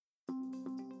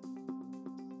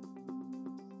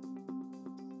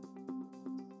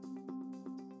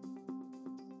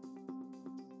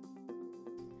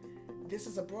This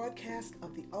is a broadcast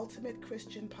of the Ultimate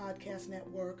Christian Podcast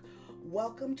Network.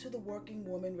 Welcome to the Working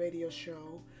Woman Radio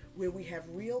Show, where we have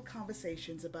real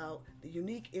conversations about the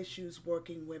unique issues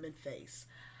working women face.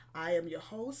 I am your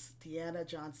host, Deanna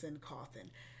Johnson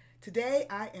Cawthon. Today,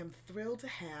 I am thrilled to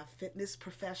have fitness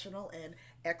professional and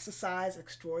exercise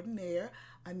extraordinaire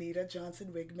Anita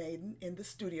Johnson-Rigmaiden in the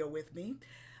studio with me.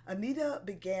 Anita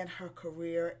began her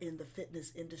career in the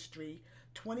fitness industry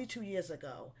 22 years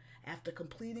ago after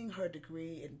completing her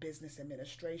degree in business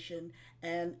administration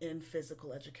and in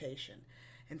physical education.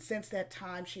 And since that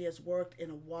time, she has worked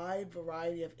in a wide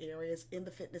variety of areas in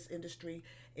the fitness industry,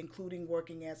 including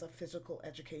working as a physical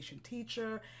education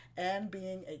teacher and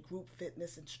being a group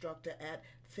fitness instructor at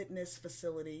Fitness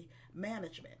Facility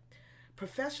Management.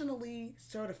 Professionally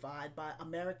certified by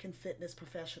American Fitness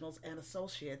Professionals and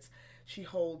Associates, she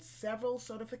holds several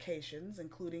certifications,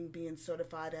 including being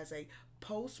certified as a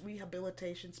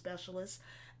post-rehabilitation specialist,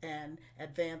 an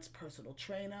advanced personal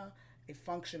trainer, a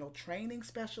functional training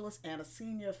specialist, and a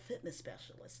senior fitness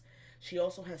specialist. She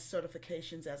also has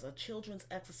certifications as a children's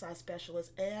exercise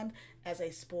specialist and as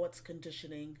a sports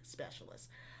conditioning specialist.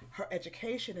 Her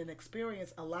education and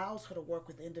experience allows her to work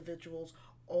with individuals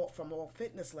from all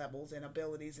fitness levels and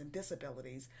abilities and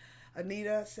disabilities.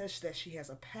 Anita says that she has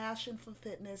a passion for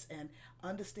fitness and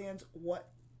understands what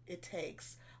it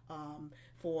takes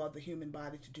for the human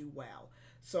body to do well.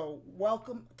 So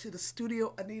welcome to the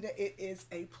studio, Anita. It is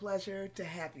a pleasure to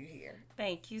have you here.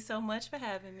 Thank you so much for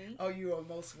having me. Oh, you are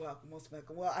most welcome, most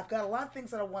welcome. Well, I've got a lot of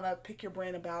things that I want to pick your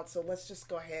brain about, so let's just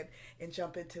go ahead and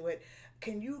jump into it.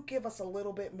 Can you give us a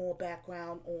little bit more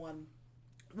background on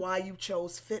why you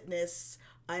chose fitness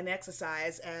and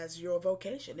exercise as your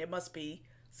vocation? There must be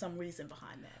some reason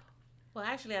behind that. Well,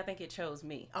 actually, I think it chose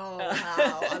me. Oh,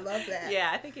 wow. I love that. Yeah,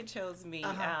 I think it chose me.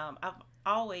 Uh-huh. I've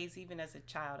always, even as a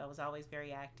child, I was always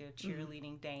very active,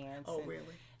 cheerleading, dance. Oh, really?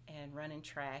 And running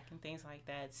track and things like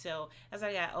that. So as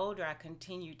I got older, I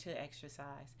continued to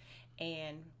exercise.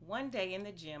 And one day in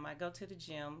the gym, I go to the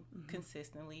gym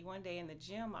consistently. One day in the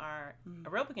gym, our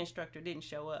aerobic instructor didn't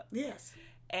show up. Yes.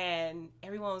 And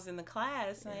everyone was in the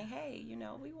class saying, hey, you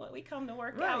know, we come to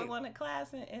work out. We want a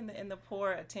class. And the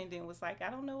poor attendant was like, I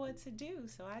don't know what to do.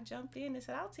 So I jumped in and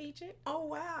said, I'll teach it. Oh,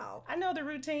 wow. I know the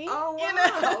routine. Oh, wow. You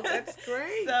know? That's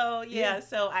great. So,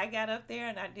 so I got up there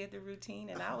and I did the routine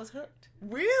and I was hooked.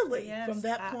 Really? Yes, From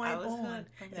that point I was on?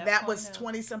 hooked from And that point was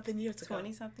on. 20-something years ago?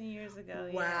 20-something years ago,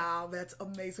 Wow, that's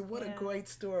amazing. What a great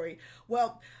story.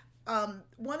 Well,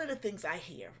 one of the things I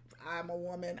hear, I'm a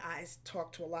woman, I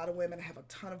talk to a lot of women, I have a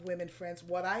ton of women friends.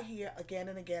 What I hear again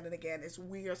and again and again is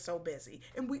we are so busy,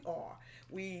 and we are.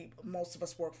 Most of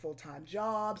us work full-time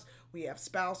jobs, we have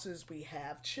spouses, we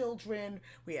have children,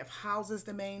 we have houses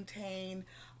to maintain,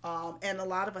 and a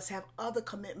lot of us have other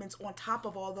commitments on top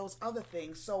of all those other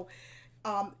things. So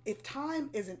if time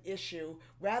is an issue,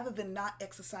 rather than not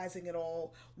exercising at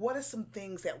all, what are some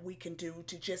things that we can do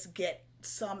to just get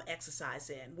some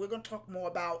exercise in? We're going to talk more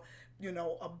about,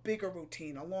 a bigger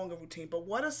routine, a longer routine, but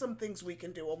what are some things we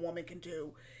can do, a woman can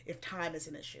do, if time is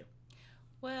an issue?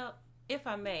 Well, if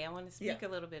I may, I want to speak a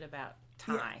little bit about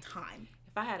time. Yeah, time.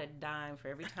 If I had a dime for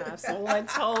every time someone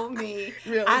told me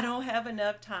Really? I don't have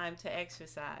enough time to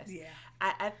exercise. Yeah.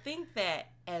 I think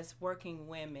that as working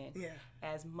women,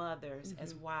 as mothers,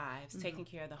 as wives, taking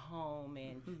care of the home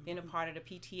and being a part of the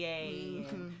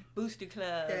PTA and booster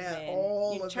clubs and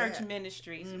all of church that.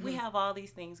 ministries, we have all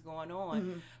these things going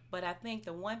on. But I think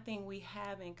the one thing we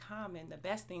have in common, the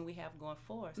best thing we have going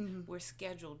for us, we're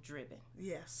schedule driven.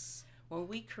 Yes. When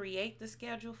we create the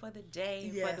schedule for the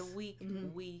day, for the week,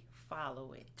 we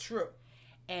follow it. True.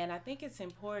 And I think it's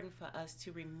important for us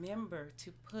to remember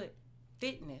to put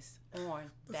fitness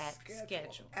on that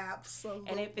schedule.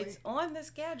 Absolutely. And if it's on the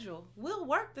schedule, we'll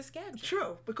work the schedule.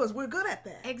 True, because we're good at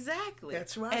that. Exactly.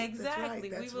 That's right. Exactly.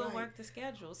 That's right. We will work the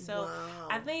schedule. So wow.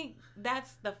 I think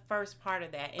that's the first part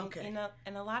of that. And, Okay.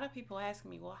 and a lot of people ask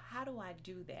me, well, how do I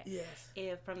do that? Yes.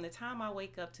 If from the time I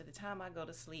wake up to the time I go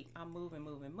to sleep, I'm moving.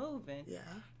 Yeah.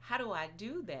 How do I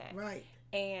do that? Right.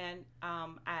 And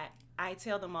I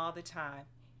tell them all the time,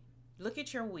 look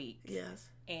at your week. Yes.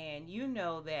 And you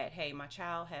know that, hey, my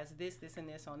child has this, and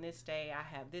this on this day. I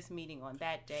have this meeting on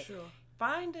that day. Sure.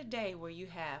 Find a day where you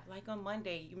have, like on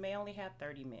Monday, you may only have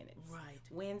 30 minutes. Right.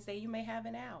 Wednesday, you may have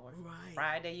an hour. Right.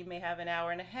 Friday, you may have an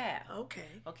hour and a half. Okay.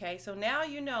 Okay, so now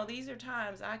you know these are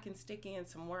times I can stick in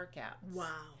some workouts. Wow.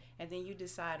 And then you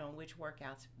decide on which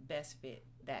workouts best fit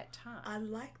that time. I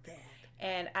like that.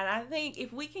 And I think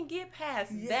if we can get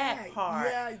past that part,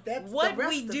 that's what the rest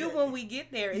we of do it. when we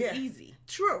get there is easy.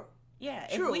 True. Yeah,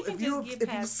 True. if we can If you just get if you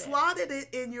past that. slotted it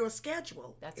in your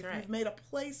schedule, That's if right. you've made a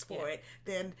place for Yeah. it,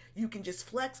 then you can just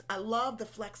flex. I love the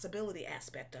flexibility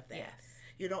aspect of that. Yes.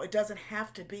 You know, it doesn't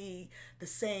have to be the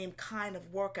same kind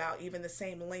of workout, even the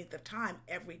same length of time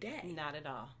every day. Not at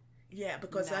all. Yeah,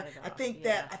 because Not I at all. think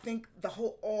Yeah. I think the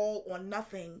whole all or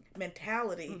nothing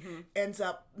mentality ends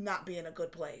up not being a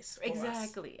good place for us.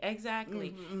 Exactly.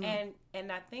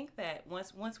 And I think that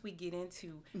once we get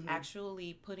into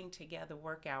actually putting together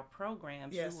workout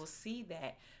programs, Yes. you will see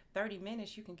that 30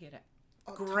 minutes you can get a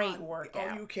A great ton.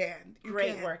 workout. Oh, you can. You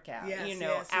Great can. workout. Yes, you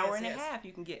know, yes, hour yes, and yes. a half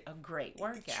you can get a great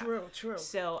workout. True.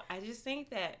 So I just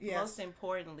think that Yes. most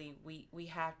importantly we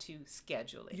have to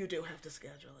schedule it. You do have to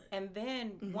schedule it. And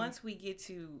then once we get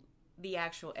to the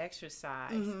actual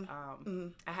exercise,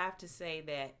 I have to say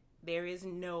that there is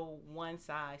no one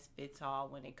size fits all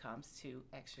when it comes to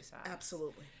exercise.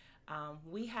 Absolutely.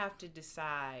 We have to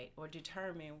decide or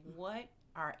determine what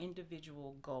our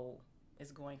individual goal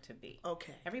is going to be.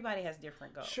 Okay. Everybody has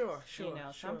different goals. Sure. You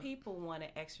know, some people want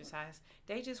to exercise.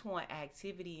 They just want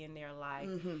activity in their life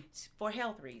for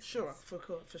health reasons. Sure, for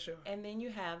sure. And then you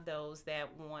have those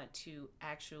that want to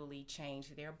actually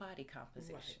change their body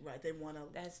composition. Right. They want to.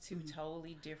 That's two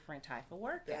totally different type of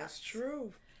workouts. That's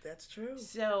true.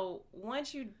 So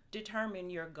once you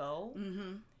determine your goal,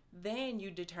 then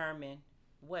you determine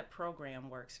what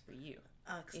program works for you.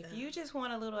 If you just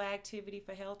want a little activity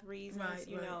for health reasons,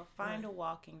 find a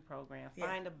walking program,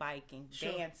 find a biking,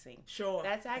 dancing. Sure.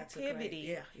 That's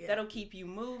activity that'll keep you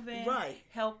moving,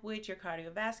 help with your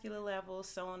cardiovascular levels,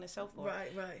 so on and so forth.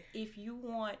 Right. If you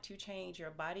want to change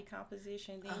your body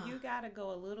composition, then you got to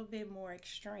go a little bit more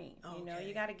extreme. You know,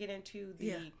 you got to get into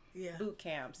the boot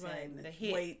camps and the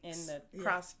HIIT weights, and the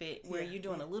CrossFit where you're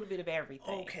doing a little bit of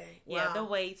everything. Okay. Yeah, Wow. the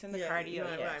weights and the cardio.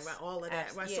 Right. All of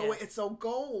that. Right. Yes. So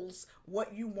goals,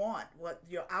 what you want, what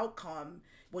you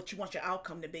want your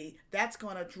outcome to be, that's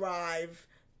going to drive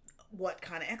what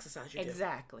kind of exercise you do.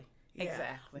 Exactly.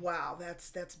 Wow,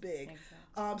 that's big.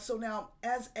 Exactly. So now,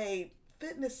 as a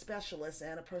fitness specialist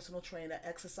and a personal trainer,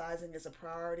 exercising is a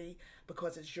priority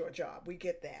because it's your job. We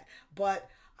get that. But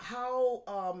how,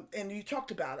 and you talked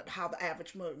about it, how the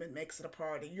average movement makes it a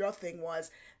priority. Your thing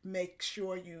was make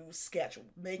sure you schedule.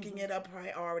 Making it a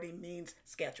priority means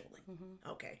scheduling.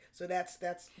 Okay, so that's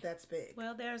big.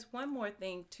 Well, there's one more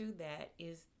thing to that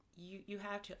is you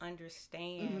have to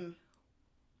understand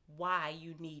why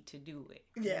you need to do it.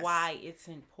 Yes. Why it's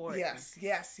important.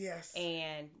 Yes.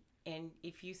 And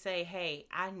if you say, hey,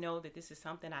 I know that this is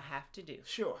something I have to do.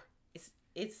 Sure.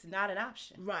 It's not an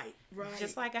option. Right.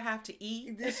 Just like I have to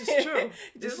eat. This is true.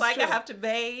 I have to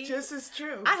bathe. This is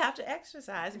true. I have to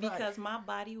exercise because my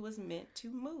body was meant to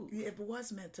move. It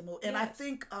was meant to move. And I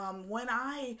think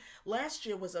last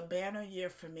year was a banner year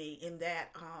for me in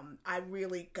that I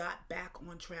really got back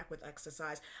on track with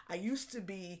exercise. I used to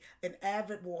be an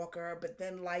avid walker, but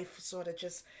then life sort of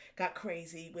just got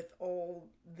crazy with all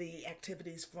the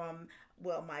activities from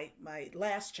my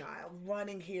last child,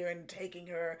 running here and taking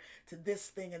her to this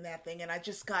thing and that thing, and I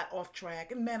just got off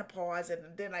track, and menopause,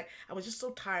 and then I was just so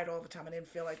tired all the time, I didn't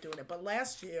feel like doing it. But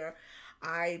last year,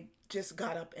 I just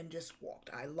got up and just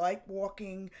walked. I like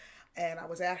walking, and I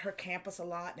was at her campus a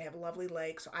lot, and they have a lovely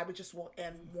lake, so I would just walk,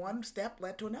 and one step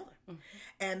led to another.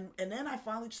 And then I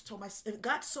finally just told myself, it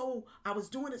got so, I was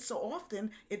doing it so often,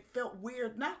 it felt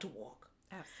weird not to walk.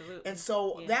 Absolutely. And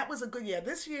so that was a good year.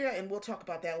 This year, and we'll talk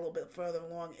about that a little bit further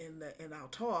along in our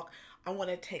talk, I want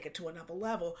to take it to another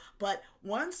level. But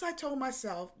once I told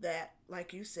myself that,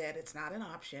 like you said, it's not an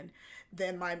option,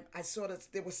 then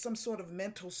there was some sort of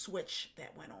mental switch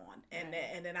that went on.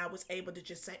 And then I was able to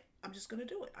just say, I'm just going to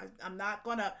do it. I'm not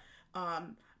going to,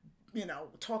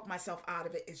 talk myself out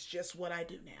of it. It's just what I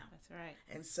do now. That's right.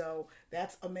 And so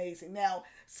that's amazing. Now,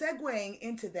 segueing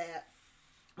into that,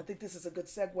 I think this is a good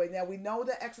segue. Now, we know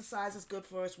that exercise is good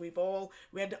for us. We've all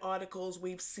read the articles.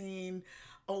 We've seen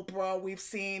Oprah. We've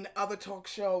seen other talk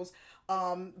shows.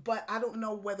 But I don't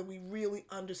know whether we really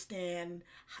understand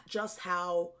just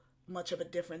how much of a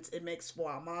difference it makes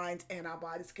for our minds and our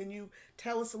bodies. Can you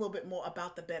tell us a little bit more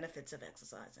about the benefits of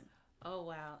exercising? Oh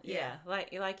wow, yeah.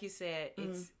 Like you said,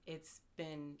 it's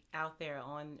been out there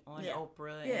on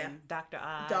Oprah and Dr.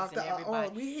 Oz and everybody.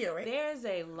 Oh, we hear it. There's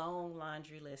a long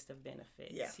laundry list of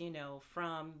benefits. Yeah.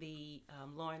 From the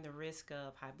lowering the risk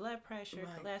of high blood pressure,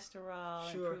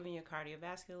 cholesterol, improving your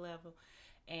cardiovascular level,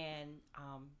 and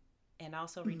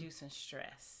also reducing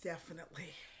stress. Definitely.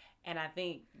 And I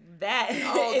think that is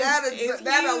that huge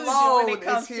alone when it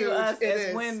comes is to us huge.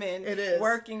 as women, it is.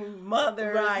 working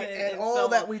mothers, right, and all so,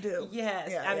 that we do.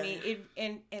 Yes, I mean,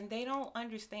 and they don't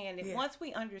understand it. Once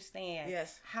we understand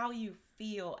how you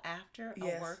feel after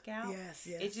Yes. a workout, Yes,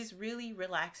 yes. it just really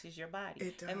relaxes your body.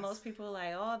 It does. And most people are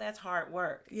like, oh, that's hard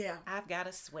work. Yeah. I've got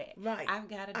to sweat. Right. I've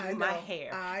got to I do my know.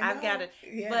 hair. I I've got to. know.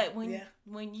 Yeah. But Yeah.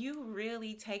 when you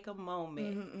really take a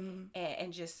moment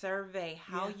and just survey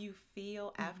how Yeah. you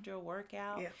feel after a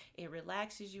workout, Yeah. it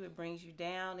relaxes you, it brings you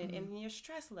down, and your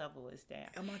stress level is down.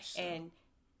 How much so? And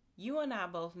you and I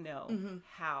both know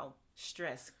how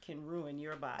stress can ruin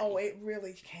your body. Oh, it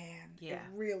really can. Yeah. It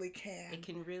really can. It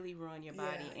can really ruin your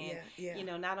body. Yeah, And, yeah. you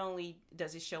know, not only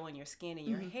does it show in your skin and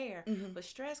your hair, but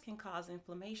stress can cause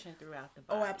inflammation throughout the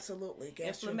body. Oh, absolutely.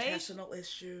 Gastrointestinal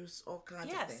issues, all kinds of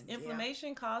Yes, things.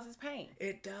 inflammation causes pain.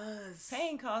 It does.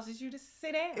 Pain causes you to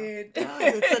sit down. It does.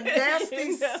 It's a nasty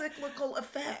You know? cyclical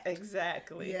effect.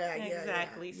 Exactly. Yeah, yeah,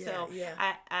 exactly. yeah, So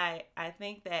yeah. I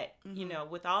think that, you know,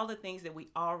 with all the things that we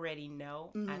already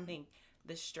know, I think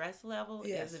the stress level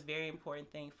Yes. is a very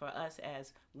important thing for us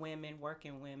as women,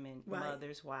 working women, Right.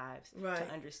 mothers, wives, Right.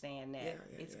 to understand that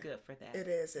it's good for that. It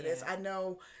is. It is. Yeah. I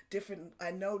know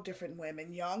different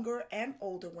women, younger and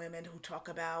older women, who talk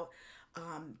about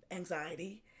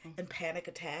anxiety and panic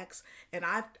attacks, and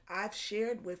I've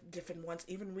shared with different ones,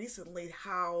 even recently,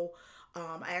 how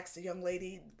I asked a young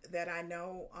lady that I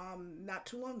know not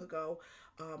too long ago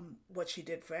what she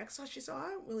did for exercise. She said, I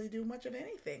don't really do much of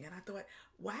anything. And I thought,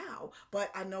 wow. But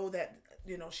I know that,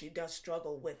 you know, she does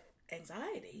struggle with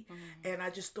anxiety. And I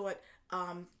just thought,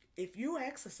 if you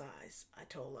exercise, I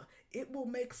told her, it will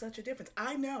make such a difference.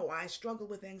 I know I struggle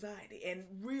with anxiety, and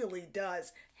really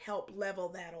does help level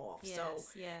that off. So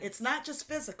yes. it's not just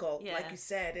physical, like you Yes.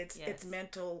 said, it's Yes.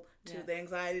 mental to Yes. the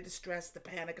anxiety, the stress, the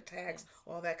panic attacks,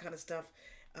 all that kind of stuff.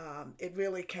 It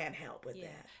really can help with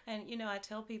that. And you know, I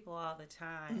tell people all the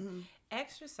time,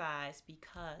 exercise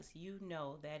because you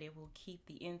know that it will keep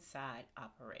the inside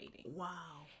operating.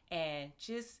 Wow. And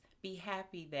just be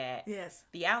happy that Yes.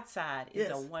 the outside is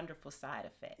Yes. a wonderful side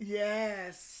effect.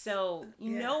 Yes. So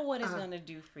you know what it's going to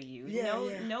do for you.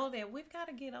 Yeah, know that we've got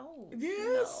to get old.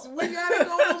 Yes, you know? we gotta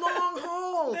go the long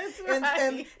haul. That's And,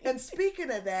 right. and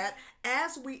speaking of that,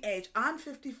 as we age, I'm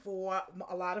 54.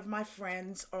 A lot of my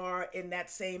friends are in that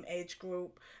same age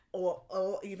group,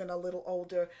 or even a little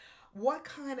older. What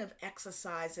kind of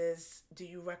exercises do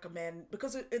you recommend?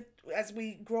 Because as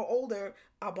we grow older,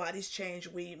 our bodies change.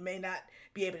 We may not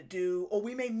be able to do, or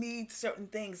we may need certain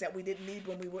things that we didn't need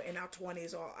when we were in our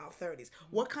 20s or our 30s.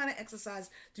 What kind of exercise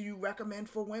do you recommend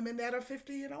for women that are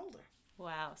 50 and older?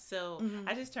 Wow. So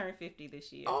I just turned 50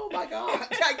 this year. Oh my God,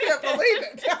 I can't believe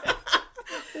it.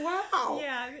 Wow.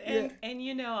 Yeah, and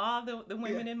you know, all the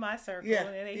women in my circle,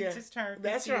 and they just turned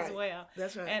 50 as well.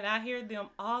 That's right. And I hear them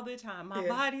all the time. My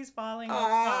body's falling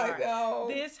I apart. know.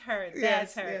 This hurt.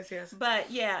 Yes, That's hurt. yes.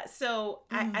 But yeah, so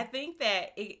I think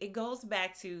that it goes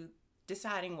back to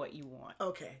deciding what you want.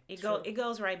 Okay. It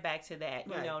goes right back to that.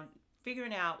 Right. You know,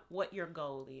 figuring out what your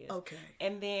goal is. Okay.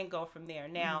 And then go from there.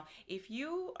 Now, if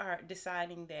you are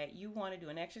deciding that you want to do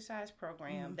an exercise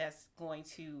program that's going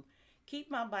to keep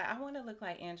my body, I want to look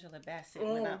like Angela Bassett.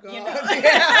 Oh, when I'm, God. you know,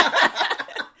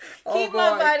 Oh, keep my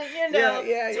boy. body, you know,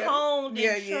 Yeah. toned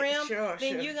Yeah, and yeah, trimmed. sure,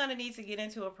 then sure. you're going to need to get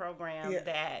into a program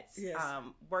that's Yes.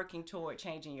 working toward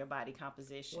changing your body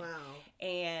composition. Wow.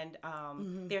 And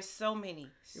there's so many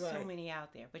Right.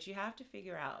 out there. But you have to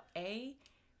figure out, A,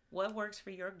 what works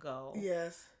for your goal.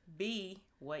 Yes, B,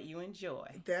 what you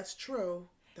enjoy. that's true.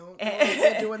 Don't be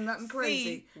doing nothing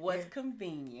crazy. C, what's Yeah.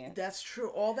 convenient. That's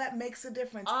true. All that makes a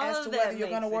difference All as of to that whether you're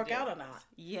going to makes a work out or difference. not.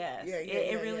 Yes, Yeah,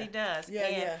 it really does. Yeah,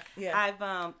 and yeah.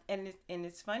 I've and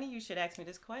it's funny you should ask me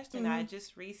this question. I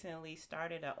just recently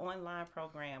started an online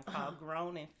program called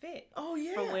Grown and Fit. Oh,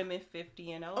 yeah. For women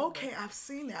 50 and older. Okay, I've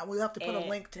seen that. We'll have to put a And-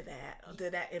 link to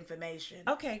that information.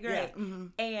 Okay, great. Yeah,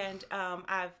 And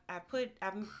I've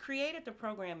created the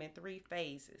program in 3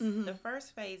 phases. The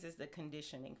first phase is the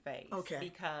conditioning phase. Okay.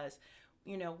 Because,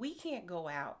 you know, we can't go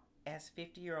out as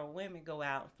 50-year-old women, go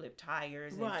out and flip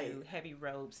tires and Right. do heavy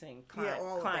ropes and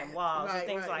all of climb that. walls Right, and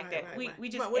things right, like right, that. right. We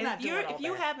just But we're not if doing all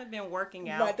you that. haven't been working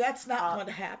out, Right, that's not going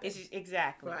to happen. It's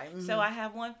exactly Right, So I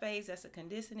have one phase that's a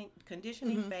conditioning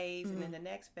phase, and then the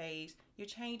next phase you're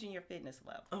changing your fitness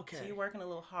level. Okay. So you're working a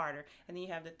little harder, and then you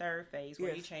have the third phase where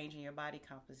Yes. you're changing your body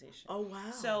composition. Oh, wow.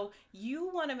 So you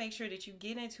want to make sure that you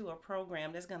get into a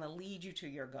program that's going to lead you to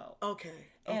your goal. Okay.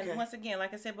 And once again,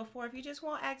 like I said before, if you just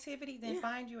want activity, then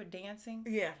find you a dancing.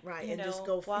 Yeah, right. You And know, just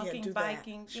go walking, do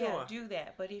biking, that. Sure. do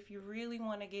that. But if you really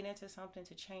want to get into something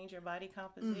to change your body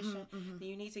composition, then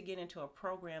you need to get into a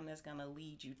program that's going to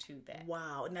lead you to that.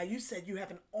 Wow. Now you said you have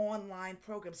an online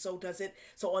program. So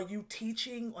are you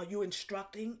teaching? Are you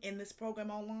instructing in this program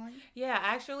online? Yeah,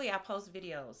 actually, I post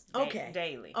videos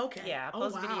daily. Okay. Yeah, I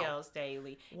post videos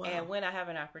daily. Wow. And when I have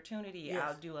an opportunity,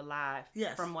 I'll do a live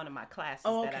from one of my classes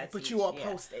that I teach. But you are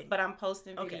posting. But I'm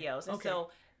posting videos. And so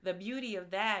the beauty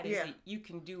of that is that you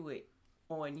can do it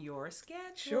on your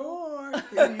schedule. Sure.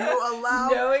 You allow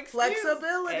no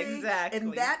flexibility. Exactly.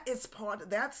 And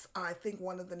that's, I think,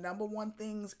 one of the number one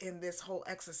things in this whole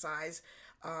exercise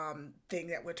thing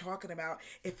that we're talking about.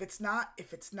 If it's not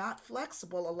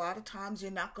flexible, a lot of times you're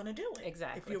not going to do it.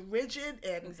 Exactly. If you're rigid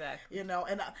and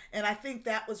and I think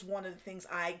that was one of the things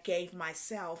I gave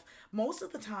myself. Most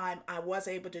of the time I was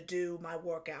able to do my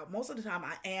workout. Most of the time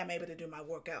I am able to do my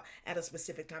workout at a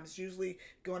specific time. It's usually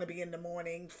going to be in the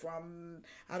morning from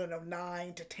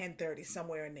 9 to 10:30,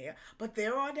 somewhere in there. But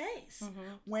there are days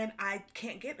when I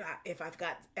can't get it. If I've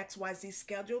got XYZ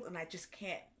scheduled and I just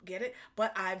can't get it,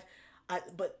 but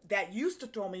but that used to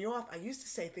throw me off. I used to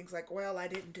say things like, well, I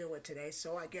didn't do it today,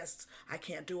 so I guess I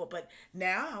can't do it. But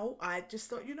now I just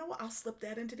thought, you know what, I'll slip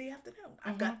that into the afternoon.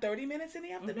 I've got 30 minutes in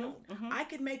the afternoon. I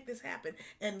can make this happen.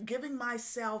 And giving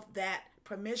myself that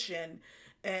permission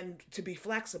and to be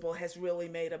flexible has really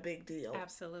made a big deal.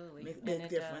 Absolutely. Big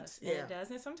difference. Yeah. And it does.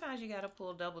 And sometimes you got to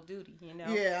pull double duty,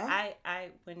 Yeah. I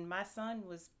when my son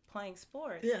was playing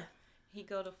sports, he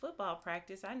go to football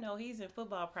practice. I know he's in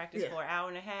football practice for an hour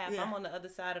and a half. I'm on the other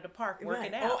side of the park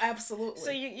working out. Oh, absolutely.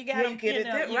 So you got to get it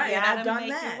right. And I've done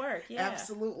that. Work. Yeah.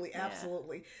 Absolutely.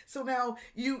 So now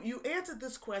you answered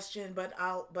this question, but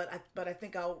I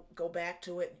think I'll go back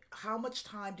to it. How much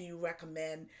time do you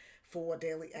recommend for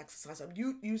daily exercise?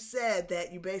 You said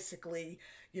that you basically,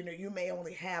 you may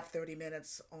only have 30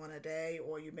 minutes on a day,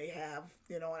 or you may have,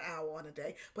 an hour on a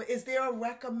day. But is there a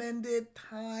recommended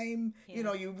time?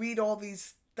 Yeah. You read all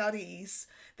these studies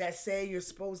that say you're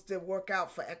supposed to work out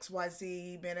for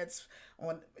XYZ minutes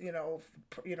on,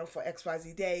 for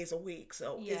XYZ days a week.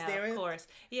 So is there of course.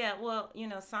 Yeah, well,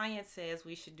 science says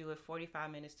we should do it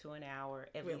 45 minutes to an hour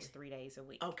at least 3 days a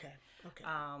week. Okay.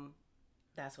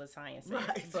 That's what science says.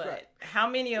 Right, but how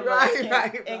many of us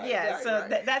can... So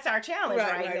that's our challenge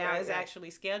now is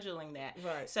actually scheduling that.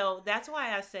 Right. So that's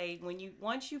why I say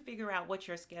once you figure out what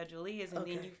your schedule is and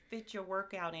then you fit your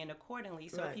workout in accordingly.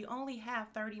 So if you only have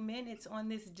 30 minutes on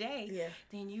this day,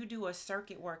 then you do a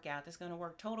circuit workout that's going to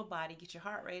work total body, get your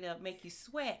heart rate up, make you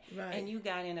sweat, and you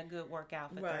got in a good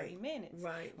workout for 30 minutes.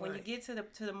 When you get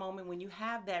to the moment when you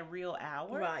have that real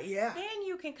hour, then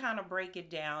you can kind of break it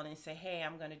down and say, hey,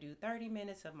 I'm going to do 30 minutes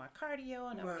of my cardio,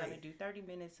 and I'm going to do 30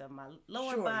 minutes of my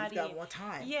lower body. You've got more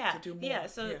time to do more.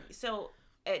 So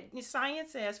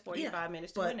science says 45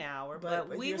 minutes to an hour,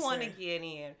 but we want to get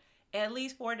in at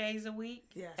least 4 days a week.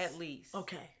 Yes. At least.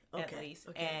 At least.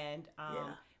 And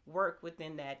work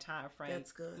within that time frame.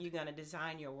 That's good. You're going to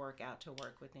design your workout to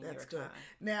work within your time.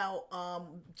 Now,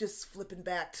 just flipping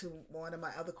back to one of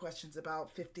my other questions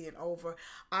about 50 and over,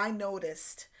 I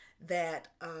noticed that,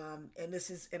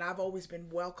 and I've always been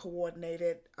well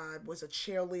coordinated. I was a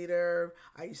cheerleader.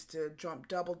 I used to jump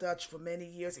double dutch for many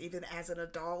years, even as an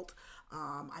adult.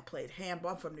 I played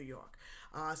handball. I'm from New York.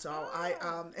 I've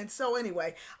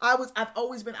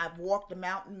walked the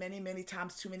mountain many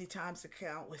times, too many times to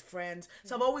count, with friends.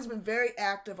 So I've always been very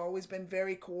active, always been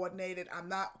very coordinated. I'm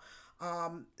not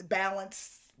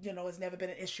balanced, has never been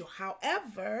an issue.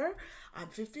 However, I'm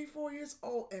 54 years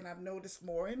old, and I've noticed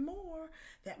more and more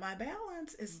that my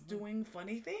balance is doing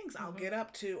funny things. I'll get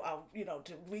up to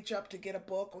reach up to get a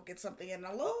book or get something, and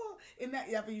that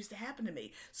never used to happen to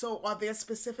me. So are there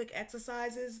specific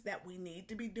exercises that we need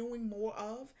to be doing more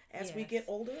of as we get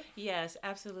older? Yes,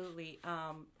 absolutely.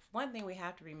 One thing we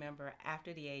have to remember,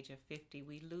 after the age of 50,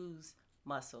 we lose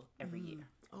muscle every year.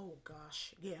 Oh,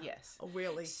 gosh. Yeah. Yes. Oh,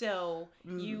 really? So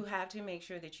you have to make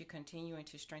sure that you're continuing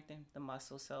to strengthen the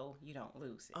muscle so you don't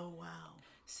lose it. Oh, wow.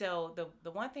 So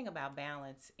the one thing about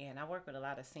balance, and I work with a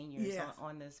lot of seniors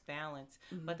on this balance,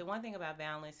 but the one thing about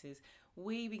balance is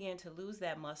we begin to lose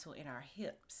that muscle in our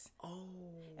hips. Oh.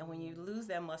 And when you lose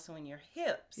that muscle in your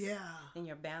hips, then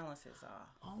your balance is off.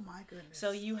 Oh, my goodness.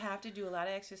 So you have to do a lot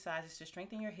of exercises to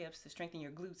strengthen your hips, to strengthen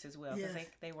your glutes as well, because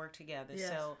they work together. Yes.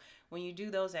 So when you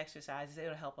do those exercises,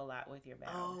 it'll help a lot with your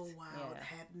balance. Oh, wow. I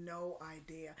had no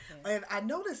idea. Yeah. And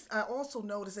I also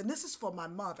noticed, and this is for my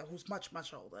mother, who's much,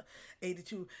 much older,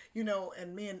 82,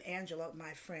 and me and Angela,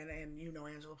 my friend, and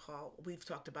Angela Paul, we've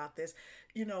talked about this.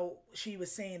 She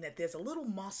was saying that there's a little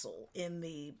muscle in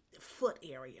the foot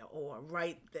area, or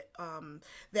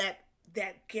that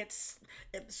that gets,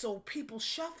 so people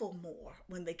shuffle more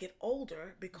when they get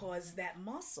older because that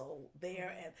muscle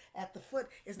there at the foot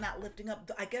is not lifting up.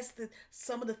 I guess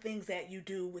some of the things that you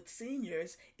do with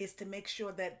seniors is to make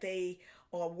sure that they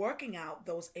are working out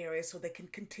those areas so they can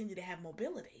continue to have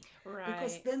mobility. Right.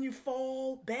 Because then you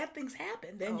fall, bad things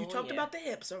happen. Then you talked about the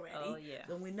hips already. Oh, yeah.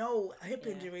 Then we know a hip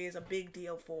injury is a big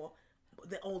deal for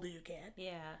the older you get.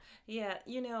 Yeah.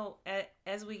 You know,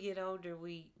 as we get older,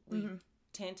 we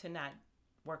tend to not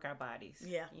work our bodies.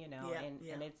 Yeah. You know,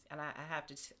 and it's, and I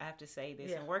have to say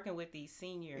this, and working with these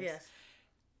seniors.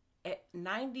 Yes.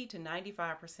 90 to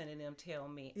 95% of them tell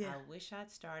me, I wish I'd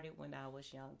started when I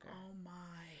was younger. Oh my.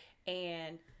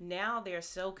 And now they're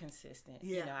so consistent.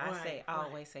 Yeah, you know, I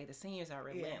always say the seniors are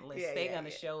relentless. Yeah, they're going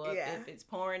to show up if it's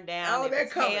pouring down, oh, if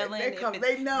it's coming. hailing, They're coming.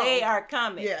 They know. They are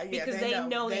coming because they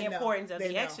know the importance of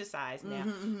the know. exercise now.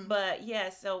 But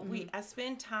so I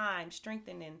spend time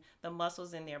strengthening the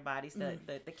muscles in their bodies,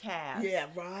 the calves. Yeah,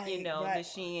 right. You know, the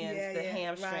shins, the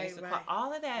hamstrings, right.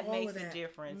 all of that makes a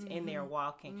difference in their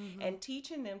walking. And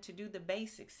teaching them to do the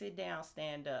basics: sit down,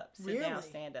 stand up, sit down,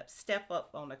 stand up, step up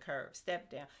on a curve,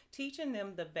 step down. Teaching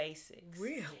them the basics.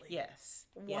 Really? Yes.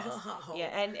 Wow. Yes. Yeah.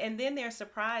 And then they're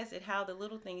surprised at how the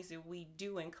little things that we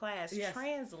do in class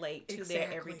translate to their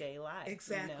everyday life.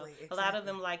 Exactly. You know? A lot of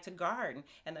them like to garden,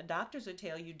 and the doctors will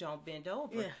tell you don't bend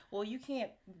over. Yeah. Well, you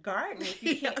can't garden if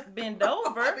you can't bend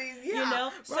over. I mean, you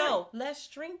know. So let's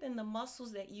strengthen the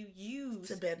muscles that you use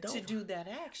to do that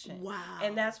action. Wow.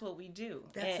 And that's what we do.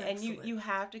 That's and you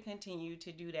have to continue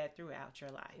to do that throughout your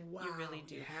life. Wow. You really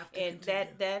do. You have to and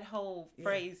continue. that whole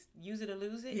phrase, use it or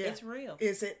lose it, it's real.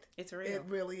 Is it? It's real. It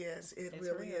really is. It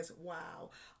really real. is.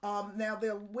 Wow. Now,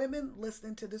 there are women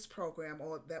listening to this program,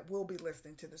 or that will be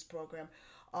listening to this program,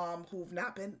 who've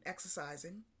not been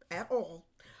exercising at all.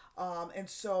 And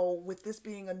so with this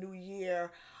being a new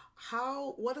year,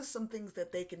 what are some things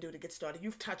that they can do to get started?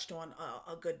 You've touched on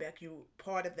a good bit.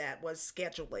 Part of that was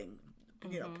scheduling,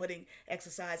 you know, putting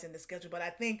exercise in the schedule. But I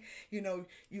think, you know,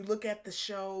 you look at the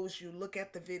shows, you look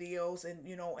at the videos, and,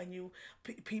 you know, and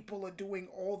people are doing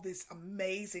all this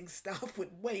amazing stuff with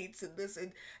weights and this,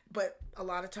 but a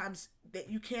lot of times that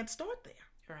you can't start there.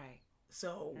 Right.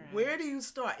 So where do you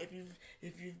start? If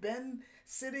you've been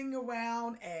sitting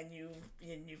around and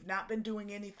you've not been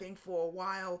doing anything for a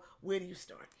while, where do you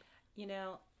start? You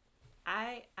know,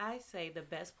 I say the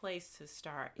best place to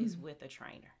start is with a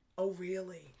trainer. Oh,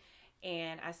 really?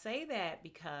 And I say that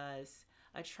because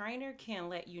a trainer can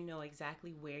let you know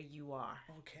exactly where you are.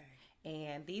 Okay.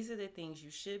 And these are the things you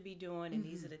should be doing, and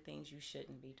these are the things you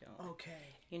shouldn't be doing.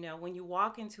 Okay. You know, when you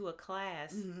walk into a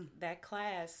class, that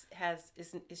class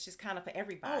it's just kind of for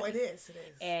everybody. Oh, it is. It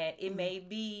is. And it may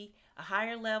be a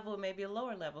higher level, maybe a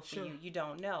lower level for you. You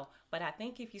don't know. But I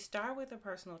think if you start with a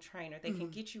personal trainer, they can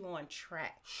get you on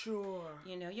track. Sure.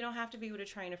 You know, you don't have to be with a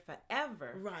trainer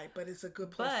forever. Right, but it's a good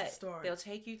place to start. They'll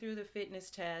take you through the fitness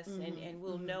test, and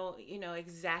we'll know, you know,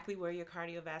 exactly where your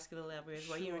cardiovascular level is,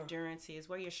 where your endurance is,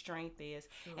 where your strength is.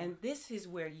 And this is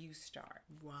where you start.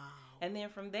 Wow. And then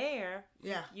from there,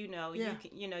 you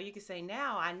can say,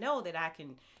 now I know that I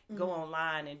can go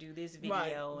online and do this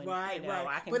video, and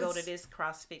I can go to this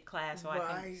CrossFit class, or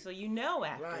I can, so you know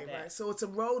after that. Right. So it's a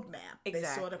roadmap. Exactly.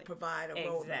 They sort of provide a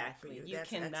roadmap for you. You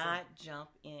cannot jump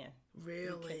in. Really?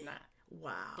 You cannot.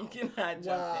 Wow. You cannot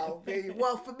jump in.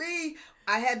 Well, for me,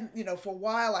 I hadn't, for a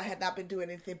while I had not been doing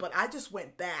anything, but I just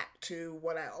went back to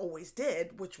what I always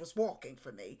did, which was walking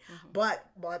for me. But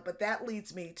that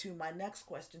leads me to my next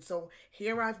question. So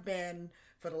here I've been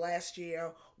for the last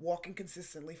year, walking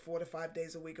consistently 4 to 5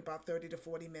 days a week, about 30 to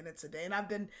 40 minutes a day. And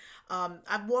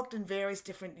I've walked in various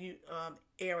different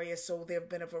areas, so there have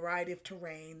been a variety of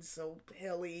terrains, so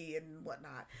hilly and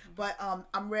whatnot. But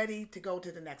I'm ready to go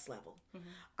to the next level.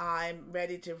 I'm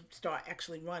ready to start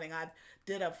actually running. I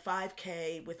did a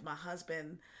 5K with my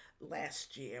husband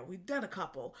last year. We've done a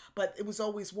couple, but it was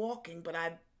always walking.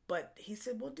 But he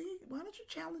said, well, why don't you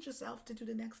challenge yourself to do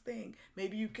the next thing?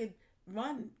 Maybe you could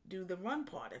do the run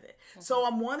part of it. So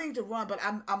I'm wanting to run, but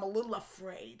I'm a little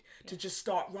afraid to just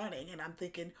start running. And I'm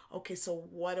thinking, okay, so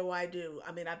what do I do?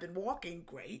 I mean, I've been walking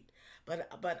great, but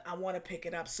I want to pick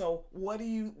it up. So what do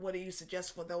you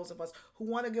suggest for those of us who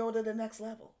want to go to the next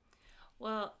level?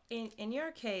 Well, in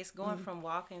your case, going from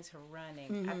walking to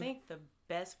running, I think the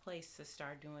best place to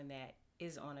start doing that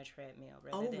is on a treadmill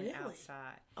rather than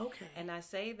outside. Okay. And I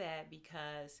say that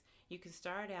because you can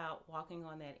start out walking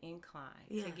on that incline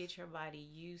to get your body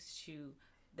used to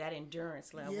that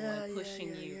endurance level and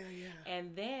pushing you.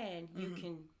 And then you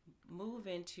can move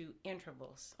into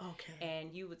intervals. Okay.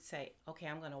 And you would say, okay,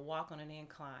 I'm going to walk on an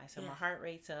incline. So Yeah. my heart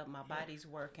rate's up, my body's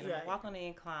working. I'm Right. going to walk on the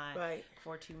incline Right.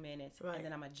 for 2 minutes. Right. And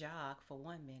then I'm going to jog for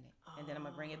 1 minute. And then I'm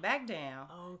going to bring it back down.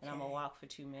 And I'm going to walk for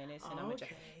 2 minutes. And I'm going to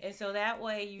jog. And so that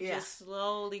way you just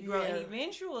slowly grow. And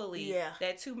eventually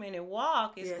that 2-minute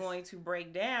walk is going to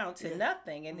break down to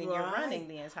nothing. And then you're running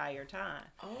the entire time.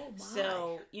 Oh, my.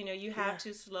 So, you have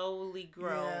to slowly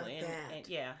grow.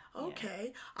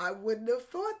 Okay. I wouldn't have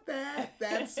thought that.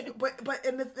 That's but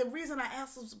and the reason I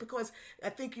asked is because I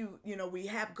think we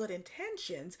have good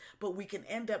intentions, but we can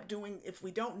end up doing, if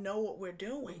we don't know what we're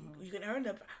doing, you can end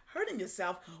up hurting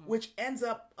yourself, which ends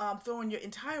up throwing your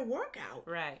entire workout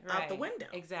out the window.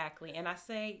 Exactly. And I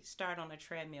say start on a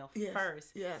treadmill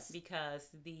first because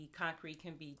the concrete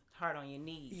can be hard on your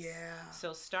knees. Yeah.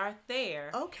 So start there.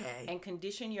 Okay. And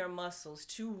condition your muscles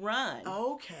to run.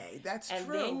 Okay, that's true. And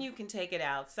then you can take it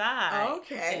outside.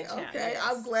 Okay.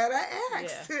 I'm glad I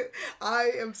asked. Yeah.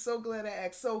 I am so glad I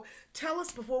asked. So tell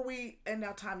us, before we end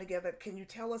our time together, can you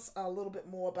tell us a little bit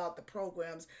more about the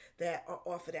programs that are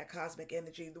offered at Cosmic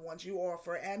Energy, the ones you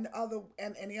offer, and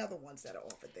any other ones that are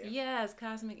offered there? Yes,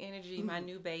 Cosmic Energy, my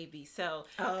new baby. So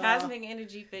Cosmic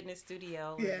Energy Fitness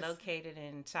Studio is located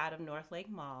inside of North Lake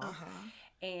Mall.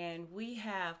 And we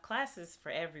have classes for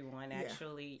everyone,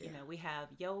 actually. We have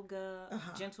yoga,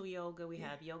 gentle yoga. We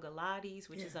have yoga Pilates,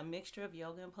 which is a mixture of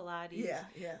yoga and Pilates.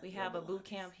 We have a boot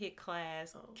camp HIIT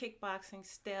class, kickboxing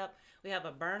step. We have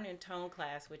a burn and tone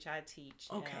class, which I teach.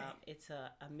 It's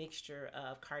a mixture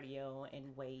of cardio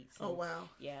and weights. Oh, wow.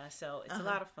 Yeah, so it's a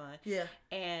lot of fun. Yeah.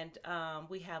 And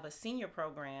we have a senior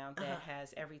program that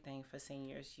has everything for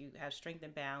seniors. You have strength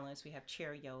and balance. We have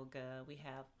chair yoga. We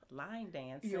have line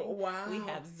dancing. Wow. We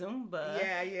have Zumba.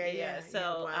 Yeah.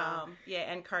 So,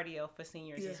 and cardio for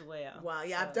seniors as well. Wow.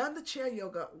 Yeah, so I've done the chair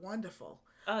yoga. Wonderful.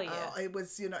 Oh yeah. It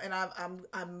was, and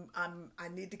I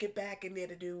need to get back in there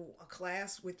to do a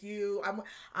class with you.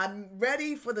 I'm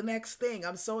ready for the next thing.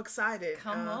 I'm so excited.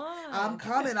 Come on. I'm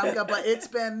coming. But it's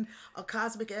been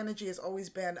Cosmic Energy has always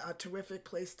been a terrific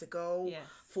place to go. Yes.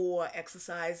 For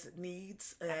exercise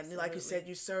needs, and Absolutely. Like you said,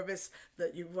 your services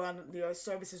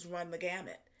run the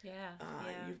gamut. Yeah,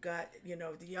 You've got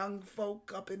the young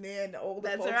folk up in there and the older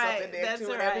That's folks right. up in there That's too,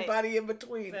 right. and everybody in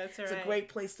between. That's It's right. a great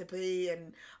place to be,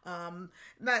 and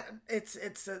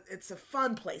it's a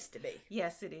fun place to be.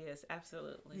 Yes, it is.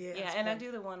 Absolutely. Yeah, and I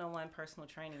do the one-on-one personal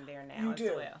training there now as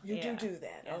well. You do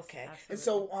that. Yes, okay. Absolutely. And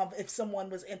so, if someone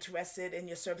was interested in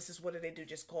your services, what do they do?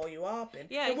 Just call you up and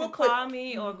you can call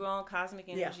me or go on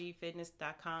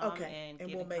CosmicEnergyFitness.com and get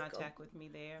in contact with me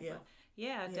there. Yeah. But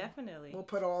yeah, definitely. We'll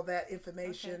put all that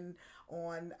information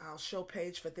on our show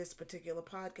page for this particular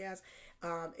podcast.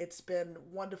 It's been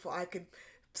wonderful. I could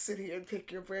sit here and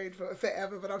pick your brain for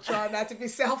forever, but I'm trying not to be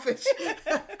selfish.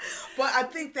 But I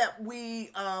think that we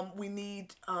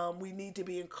need to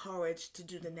be encouraged to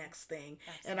do the next thing.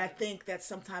 Absolutely. And I think that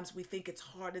sometimes we think it's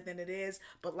harder than it is.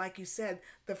 But like you said,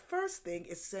 the first thing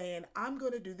is saying, I'm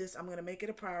going to do this. I'm going to make it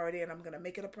a priority, and I'm going to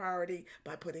make it a priority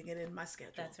by putting it in my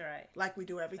schedule. That's right. Like we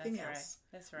do everything else.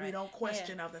 That's right. We don't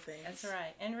question other things. That's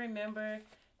right. And remember,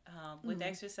 with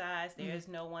exercise, there is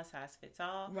no one size fits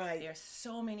all. Right. There's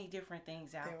so many different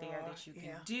things out there that you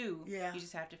can do. Yeah. You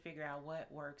just have to figure out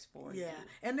what works for you. Yeah.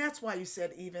 And that's why you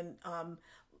said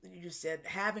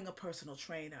having a personal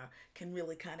trainer can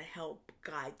really kind of help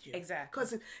guide you.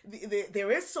 Exactly. Because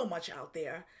there is so much out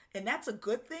there, and that's a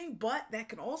good thing, but that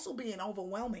can also be an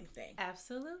overwhelming thing.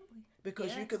 Absolutely.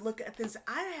 Because you could look at things,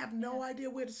 I have no idea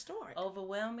where to start.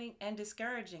 Overwhelming and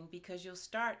discouraging because you'll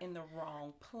start in the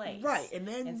wrong place. Right.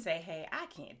 And say, hey, I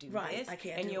can't do this. I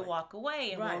can't and you'll walk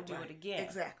away and won't do it again.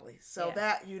 Exactly. So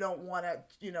that you don't want to,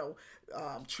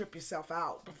 trip yourself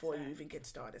out before you even get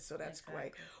started. So that's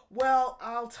great. Well,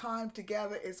 our time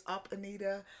together is up,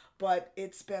 Anita. But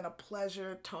it's been a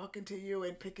pleasure talking to you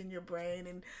and picking your brain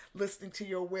and listening to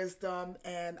your wisdom.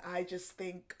 And I just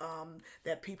think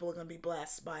that people are going to be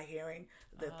blessed by hearing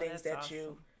the things that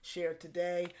you shared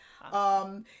today.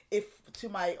 Awesome. To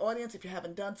my audience, if you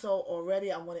haven't done so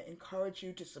already, I want to encourage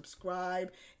you to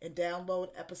subscribe and download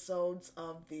episodes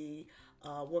of the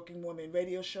Working Woman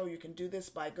Radio Show. You can do this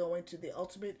by going to the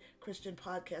Ultimate Christian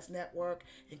Podcast Network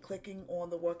and clicking on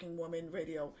the Working Woman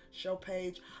Radio Show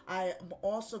page. I am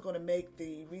also going to make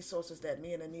the resources that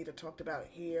me and Anita talked about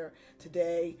here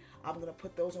today. I'm going to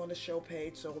put those on the show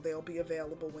page, so they'll be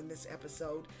available when this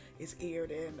episode is aired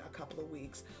in a couple of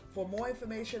weeks. For more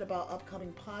information about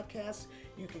upcoming podcasts,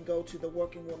 you can go to the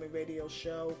Working Woman Radio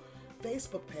Show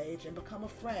Facebook page and become a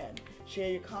friend.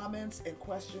 Share your comments and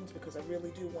questions because I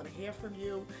really do want to hear from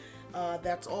you.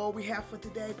 That's all we have for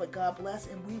today, but God bless,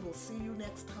 and we will see you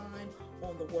next time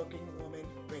on the Working Woman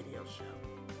Radio Show.